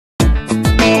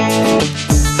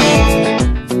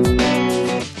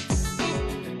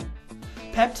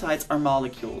are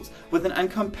molecules with an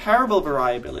incomparable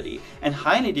variability and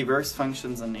highly diverse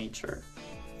functions in nature,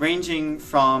 ranging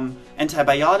from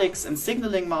antibiotics and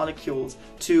signaling molecules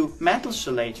to metal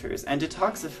chelators and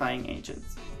detoxifying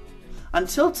agents.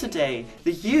 Until today,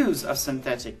 the use of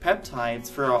synthetic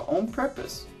peptides for our own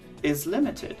purpose is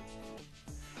limited.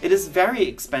 It is very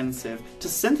expensive to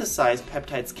synthesize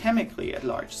peptides chemically at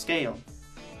large scale.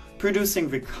 Producing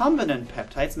recombinant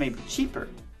peptides may be cheaper,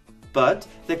 but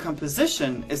the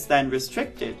composition is then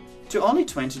restricted to only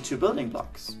 22 building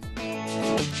blocks.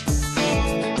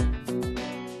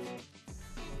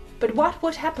 But what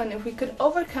would happen if we could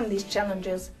overcome these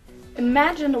challenges?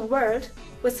 Imagine a world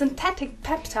where synthetic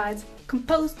peptides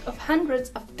composed of hundreds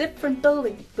of different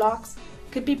building blocks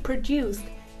could be produced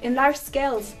in large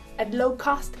scales at low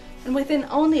cost and within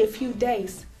only a few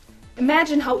days.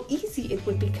 Imagine how easy it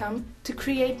would become to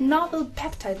create novel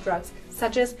peptide drugs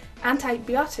such as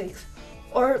antibiotics,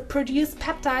 or produce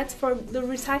peptides for the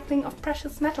recycling of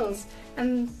precious metals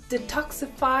and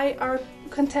detoxify our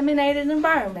contaminated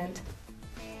environment.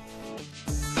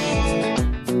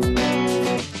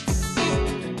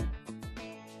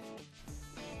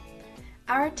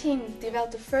 Our team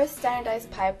developed the first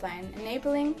standardized pipeline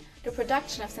enabling the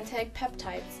production of synthetic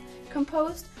peptides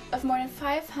composed of more than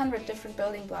 500 different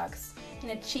building blocks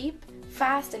in a cheap,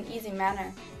 fast and easy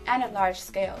manner and at large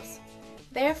scales.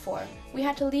 Therefore, we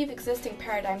had to leave existing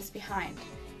paradigms behind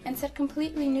and set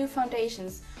completely new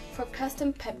foundations for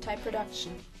custom peptide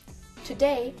production.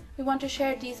 Today, we want to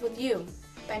share these with you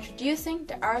by introducing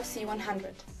the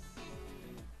RFC100.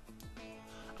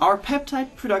 Our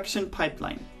peptide production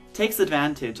pipeline takes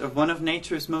advantage of one of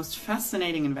nature's most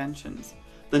fascinating inventions,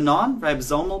 the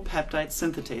non-ribosomal peptide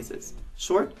synthetases,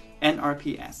 short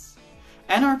NRPS.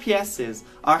 NRPSs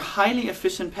are highly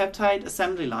efficient peptide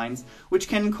assembly lines which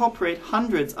can incorporate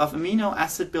hundreds of amino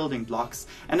acid building blocks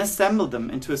and assemble them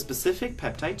into a specific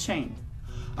peptide chain.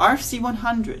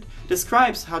 RFC100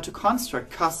 describes how to construct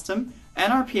custom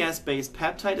NRPS-based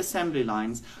peptide assembly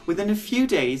lines within a few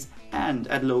days and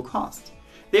at low cost.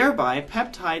 Thereby,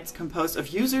 peptides composed of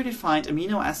user-defined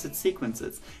amino acid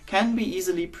sequences can be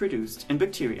easily produced in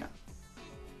bacteria.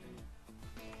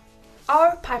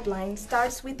 Our pipeline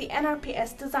starts with the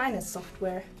NRPS Designer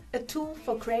software, a tool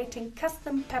for creating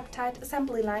custom peptide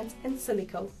assembly lines in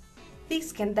silico.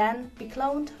 These can then be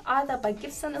cloned either by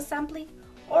Gibson assembly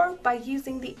or by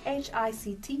using the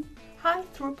HICT high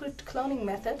throughput cloning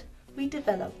method we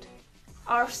developed,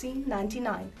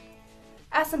 RFC99.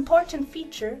 As important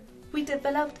feature, we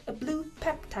developed a blue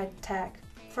peptide tag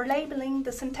for labeling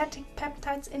the synthetic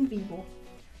peptides in vivo.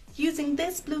 Using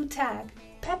this blue tag,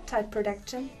 peptide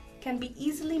production can be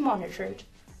easily monitored,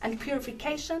 and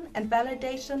purification and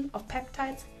validation of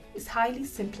peptides is highly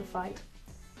simplified.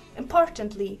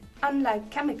 Importantly, unlike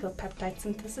chemical peptide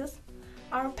synthesis,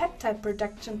 our peptide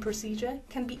production procedure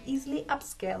can be easily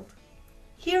upscaled.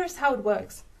 Here's how it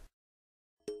works.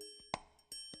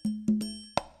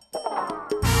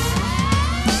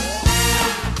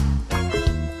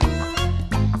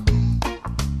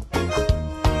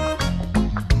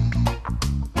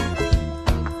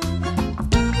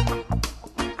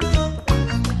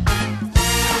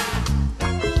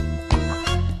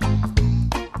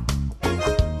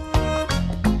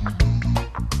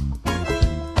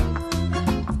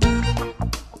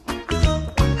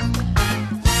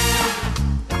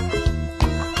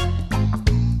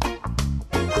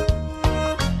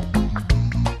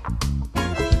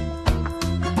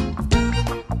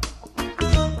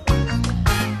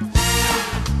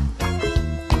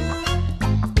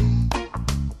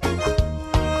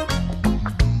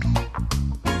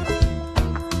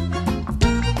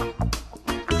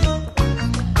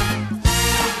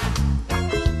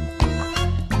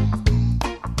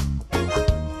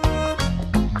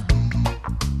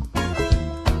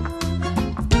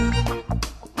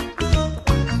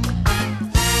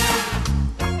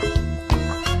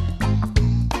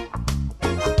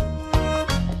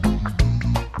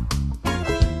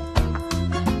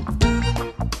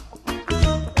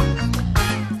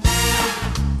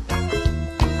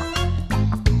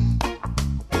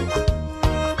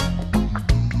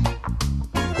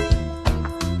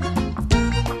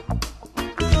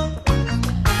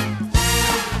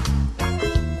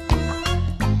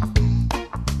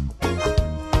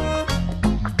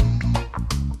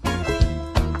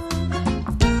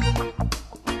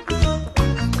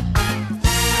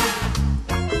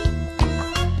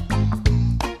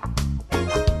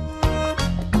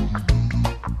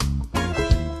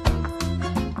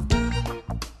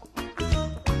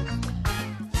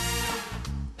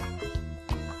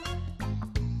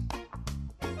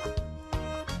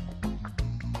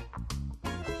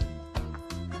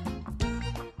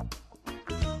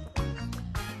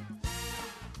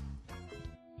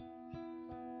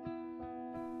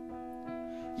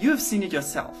 You have seen it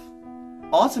yourself.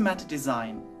 Automated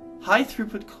design, high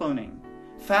throughput cloning,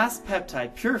 fast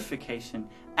peptide purification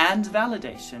and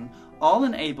validation, all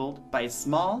enabled by a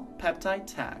small peptide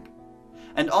tag.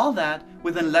 And all that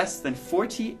within less than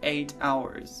 48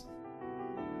 hours.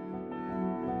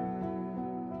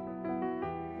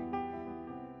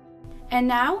 And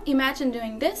now imagine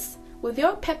doing this with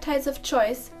your peptides of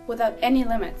choice without any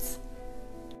limits.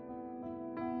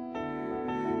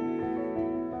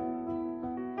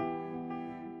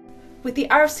 With the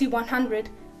RFC100,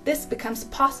 this becomes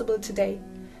possible today.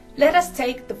 Let us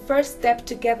take the first step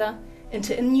together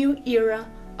into a new era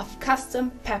of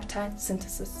custom peptide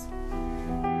synthesis.